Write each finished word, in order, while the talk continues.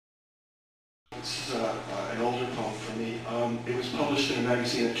This is an older poem for me. It was published in a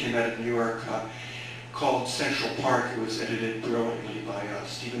magazine that came out of New York called Central Park. It was edited brilliantly by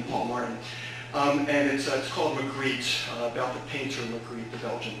Stephen Paul Martin. And it's called Magritte, about the painter Magritte, the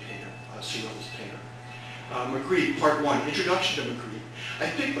Belgian painter, surrealist painter. Magritte, Part 1, Introduction to Magritte. I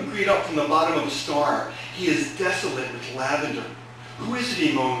picked Magritte up from the bottom of a star. He is desolate with lavender. Who is it,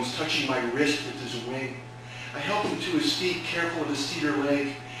 he moans, touching my wrist with his wing? I help him to his feet, careful of his cedar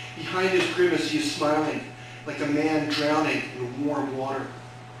leg. Behind his grimace, he is smiling, like a man drowning in warm water.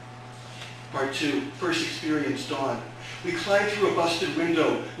 Part 2, First Experience, Dawn. We climb through a busted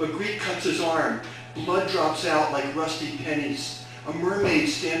window. Magritte cuts his arm. Blood drops out like rusty pennies. A mermaid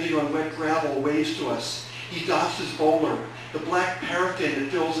standing on wet gravel waves to us. He doffs his bowler. The black paraffin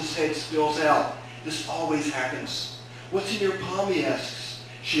that fills his head spills out. This always happens. What's in your palm, he asks.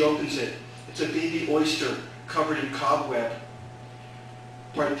 She opens it. It's a baby oyster covered in cobweb.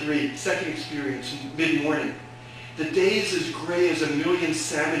 Part 3, Second Experience, mid-morning. The day is as gray as a million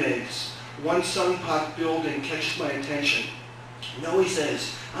salmon eggs. One sun-pocked building catches my attention. No, he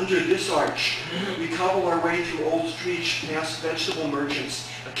says, under this arch. We cobble our way through old streets, past vegetable merchants,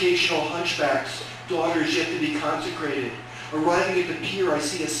 occasional hunchbacks, daughters yet to be consecrated. Arriving at the pier, I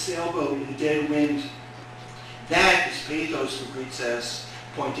see a sailboat in dead wind. That is pathos, Magritte says,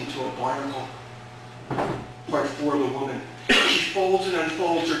 pointing to a barnacle. Part 4, the woman. She folds and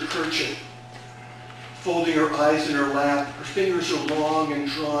unfolds her kerchief, folding her eyes in her lap. Her fingers are long and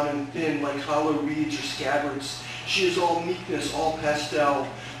drawn and thin like hollow reeds or scabbards. She is all meekness, all pastel.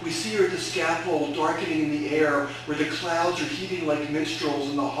 We see her at the scaffold, darkening in the air, where the clouds are heaving like minstrels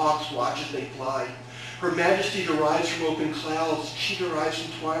and the hawks watch as they fly. Her Majesty derives from open clouds. She derives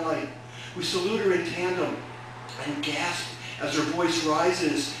from twilight. We salute her in tandem and gasp as her voice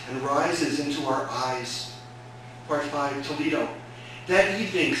rises and rises into our eyes. Part 5, Toledo. That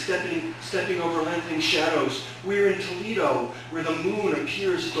evening, stepping over lengthening shadows, we're in Toledo, where the moon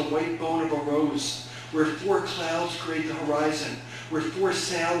appears as the white bone of a rose, where 4 clouds create the horizon, where 4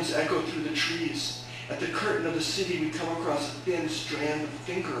 sounds echo through the trees. At the curtain of the city, we come across a thin strand of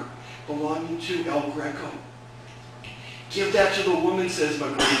finger belonging to El Greco. Give that to the woman, says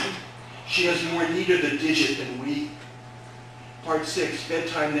Magritte. She has more need of the digit than we. Part 6,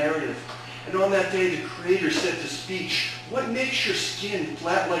 Bedtime Narrative. And on that day the Creator said to speech, what makes your skin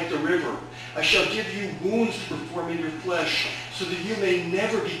flat like the river? I shall give you wounds to perform in your flesh, so that you may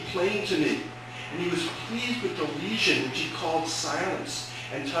never be plain to me. And he was pleased with the lesion which he called silence,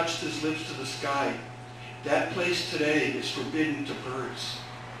 and touched his lips to the sky. That place today is forbidden to birds.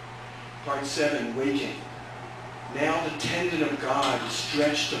 Part 7, Waking. Now the tendon of God is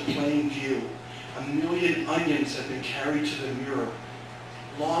stretched to plain view. 1,000,000 onions have been carried to the mirror.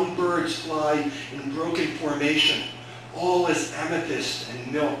 Long birds fly in broken formation, all as amethyst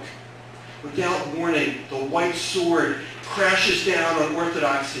and milk. Without warning, the white sword crashes down on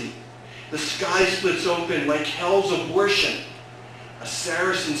orthodoxy. The sky splits open like hell's abortion. A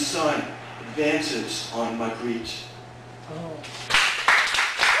Saracen sun advances on Magritte. Oh.